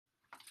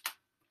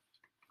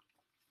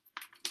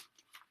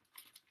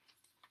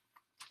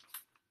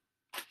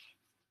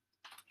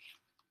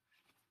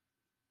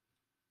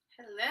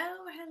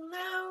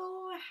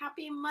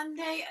Happy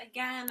Monday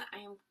again.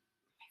 My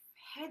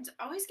head's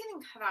always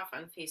getting cut off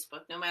on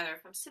Facebook, no matter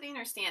if I'm sitting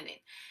or standing.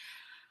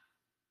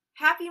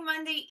 Happy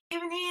Monday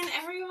evening,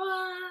 everyone.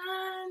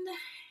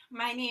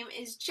 My name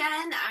is Jen.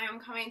 I am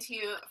coming to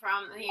you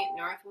from the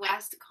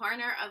northwest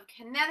corner of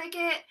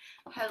Connecticut.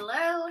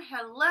 Hello,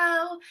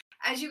 hello.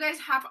 As you guys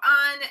hop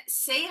on,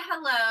 say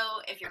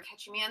hello. If you're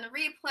catching me on the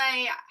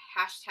replay,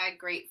 hashtag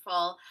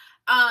grateful.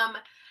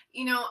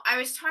 I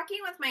was talking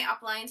with my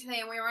upline today,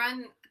 and we were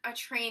on a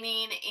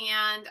training,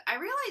 and I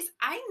realized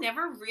I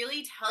never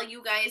really tell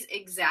you guys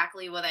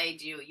exactly what I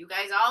do. You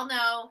guys all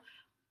know,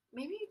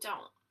 maybe you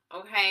don't.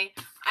 Okay,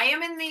 I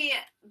am in the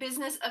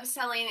business of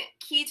selling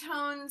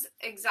ketones,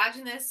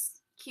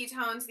 exogenous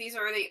ketones. These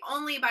are the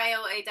only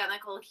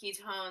bioidentical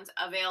ketones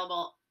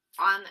available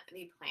on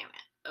the planet.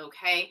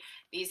 Okay,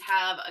 these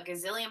have a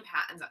gazillion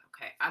patents.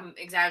 Okay, I'm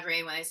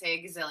exaggerating when I say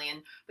a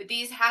gazillion, but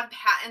these have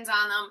patents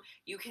on them.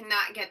 You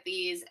cannot get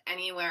these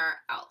anywhere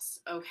else.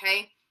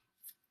 Okay,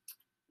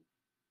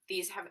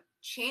 these have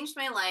changed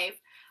my life.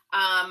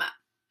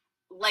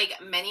 Like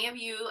many of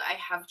you, I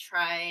have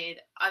tried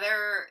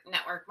other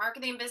network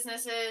marketing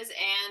businesses,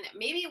 and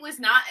maybe it was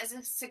not as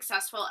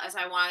successful as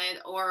I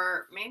wanted,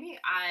 or maybe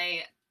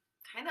I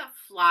kind of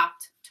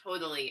flopped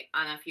totally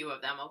on a few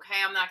of them. Okay,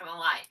 I'm not gonna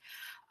lie.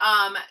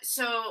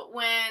 So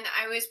when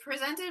I was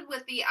presented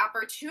with the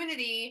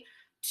opportunity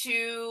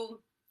to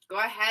go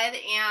ahead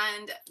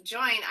and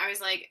join, I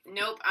was like,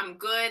 nope, I'm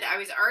good. I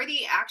was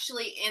already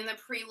actually in the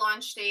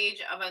pre-launch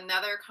stage of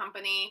another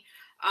company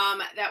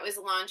that was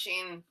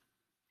launching,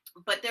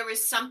 but there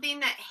was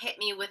something that hit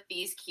me with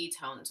these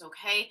ketones,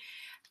 okay?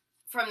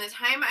 From the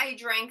time I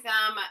drank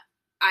them,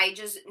 I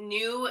just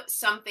knew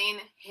something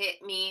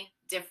hit me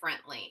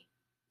differently.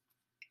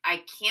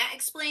 I can't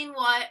explain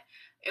what.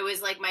 It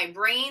was like my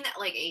brain,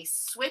 like a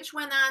switch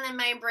went on in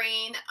my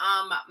brain.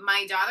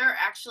 My daughter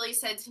actually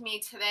said to me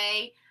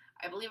today,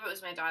 I believe it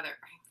was my daughter,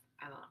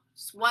 I don't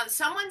know.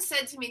 Someone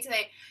said to me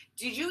today,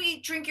 did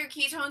you drink your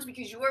ketones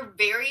because you were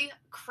very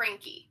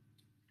cranky?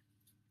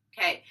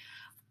 Okay.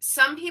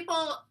 Some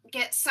people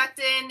get sucked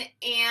in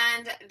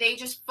and they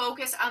just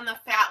focus on the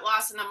fat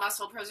loss and the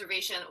muscle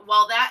preservation.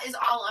 While that is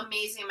all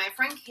amazing, my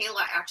friend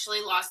Kayla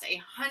actually lost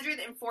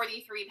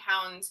 143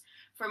 pounds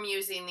from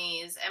using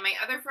these, and my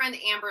other friend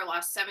Amber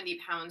lost 70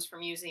 pounds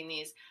from using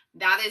these.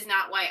 That is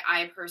not why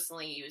I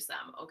personally use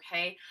them,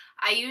 okay?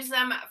 I use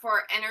them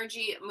for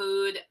energy,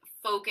 mood,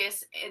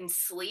 focus, and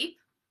sleep,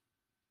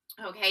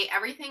 okay?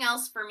 Everything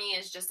else for me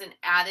is just an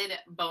added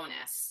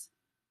bonus,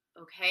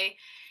 okay?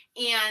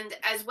 And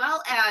as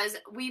well as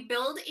we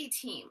build a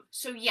team.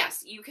 So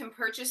yes, you can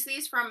purchase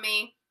these from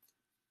me,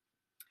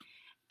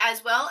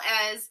 as well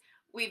as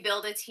we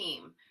build a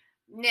team.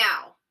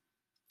 Now,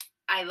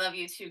 I love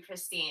you too,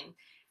 Christine.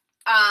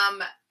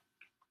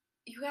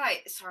 You guys,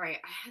 sorry,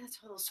 I had a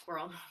total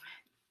squirrel moment.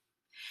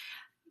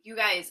 You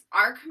guys,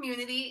 our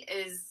community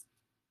is,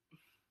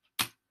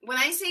 when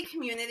I say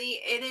community,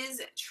 it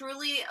is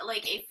truly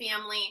like a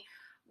family.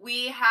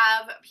 We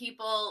have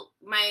people,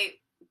 my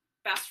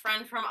best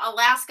friend from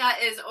Alaska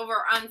is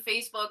over on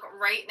Facebook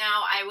right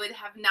now. I would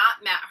have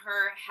not met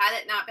her had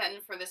it not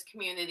been for this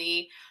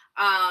community.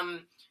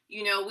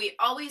 We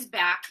always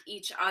back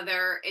each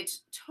other.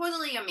 It's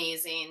totally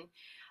amazing.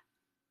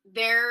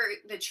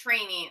 The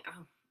training,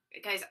 oh,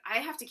 guys, I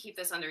have to keep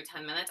this under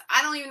 10 minutes.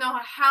 I don't even know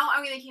how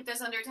I'm going to keep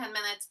this under 10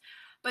 minutes,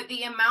 but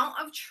the amount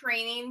of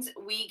trainings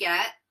we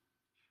get,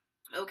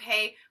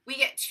 okay, we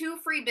get 2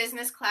 free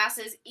business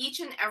classes each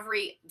and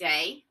every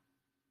day.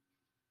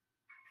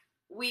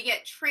 We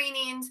get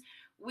trainings,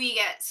 we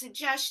get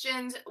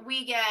suggestions,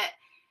 we get,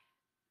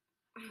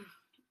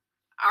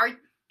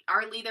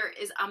 our leader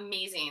is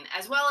amazing,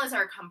 as well as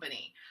our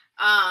company.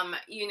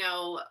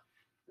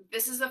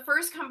 This is the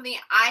first company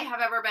I have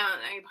ever been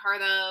a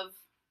part of.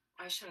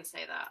 I shouldn't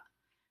say that.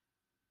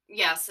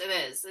 Yes, it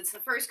is. It's the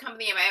first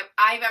company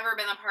I've ever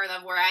been a part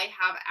of where I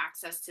have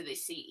access to the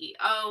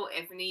CEO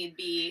if need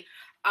be.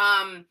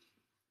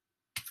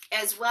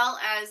 As well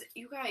as,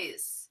 you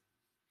guys,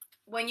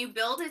 when you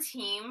build a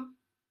team,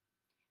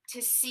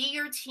 to see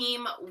your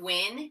team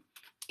win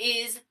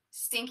is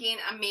stinking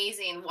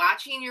amazing.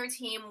 Watching your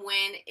team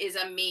win is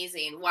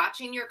amazing.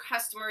 Watching your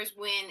customers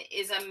win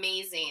is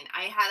amazing.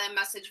 I had a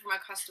message from a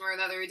customer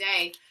the other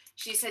day.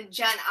 She said,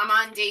 Jen, I'm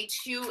on day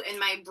 2 and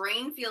my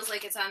brain feels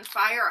like it's on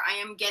fire. I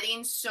am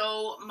getting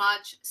so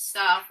much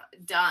stuff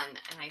done.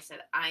 And I said,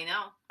 I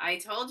know. I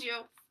told you.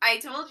 And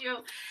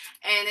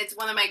it's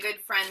one of my good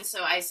friends.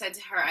 So I said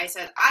to her, I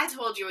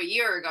told you a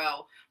year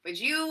ago, but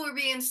you were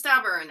being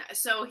stubborn.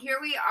 So here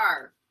we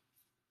are.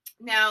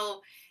 Now,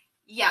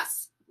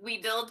 yes,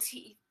 we build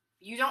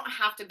you don't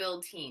have to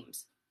build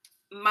teams.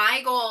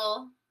 My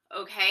goal,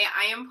 okay,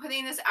 I am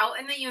putting this out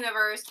in the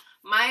universe.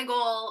 My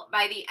goal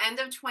by the end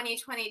of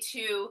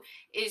 2022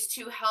 is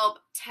to help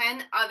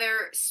 10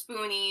 other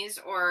spoonies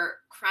or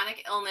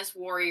chronic illness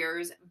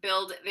warriors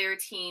build their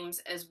teams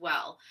as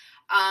well.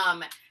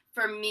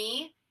 For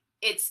me,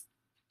 it's,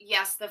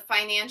 yes, the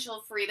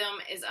financial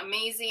freedom is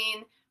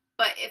amazing,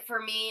 But for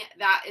me,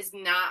 that is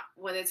not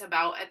what it's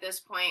about at this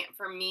point.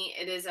 For me,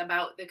 it is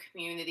about the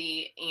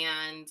community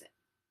and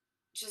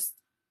just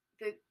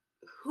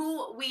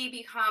who we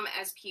become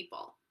as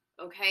people,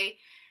 okay?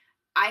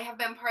 I have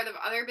been part of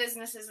other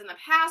businesses in the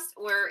past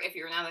where if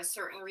you're not a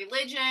certain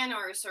religion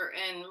or a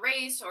certain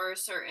race or a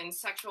certain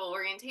sexual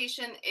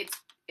orientation,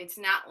 it's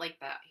not like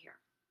that here.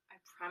 I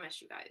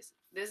promise you guys.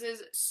 This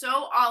is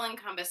so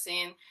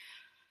all-encompassing.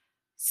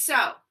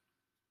 So,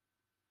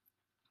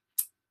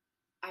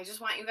 I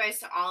just want you guys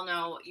to all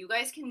know you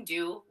guys can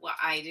do what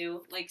I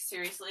do. Like,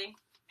 seriously,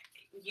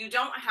 you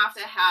don't have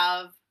to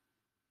have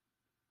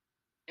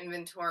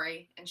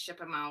inventory and ship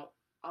them out.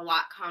 A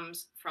lot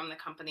comes from the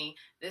company.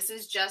 This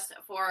is just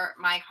for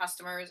my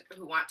customers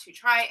who want to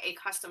try a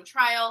custom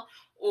trial,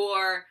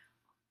 or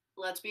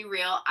let's be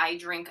real, I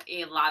drink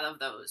a lot of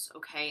those,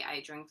 okay?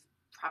 I drink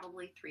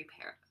probably three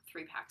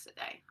packs a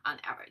day on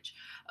average,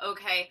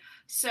 okay?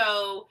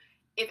 So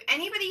if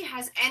anybody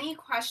has any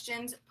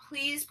questions,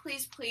 please,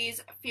 please,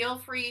 please feel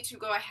free to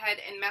go ahead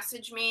and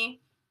message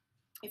me.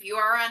 If you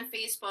are on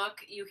Facebook,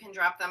 you can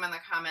drop them in the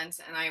comments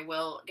and I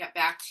will get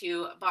back to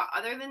you. But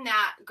other than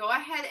that, go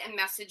ahead and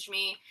message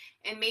me.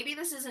 And maybe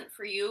this isn't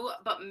for you,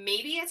 but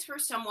maybe it's for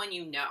someone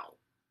you know.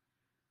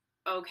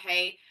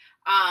 Okay?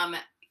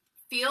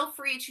 Feel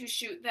free to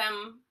shoot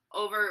them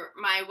over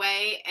my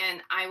way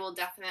and I will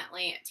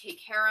definitely take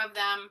care of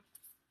them.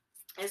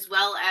 As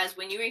well as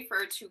when you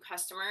refer to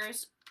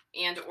customers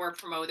and or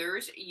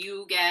promoters,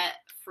 you get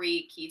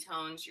free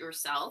ketones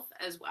yourself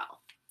as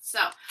well. So,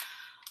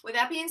 with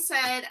that being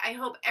said, I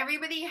hope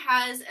everybody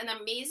has an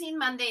amazing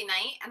Monday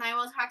night, and I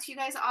will talk to you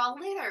guys all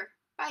later.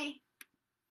 Bye.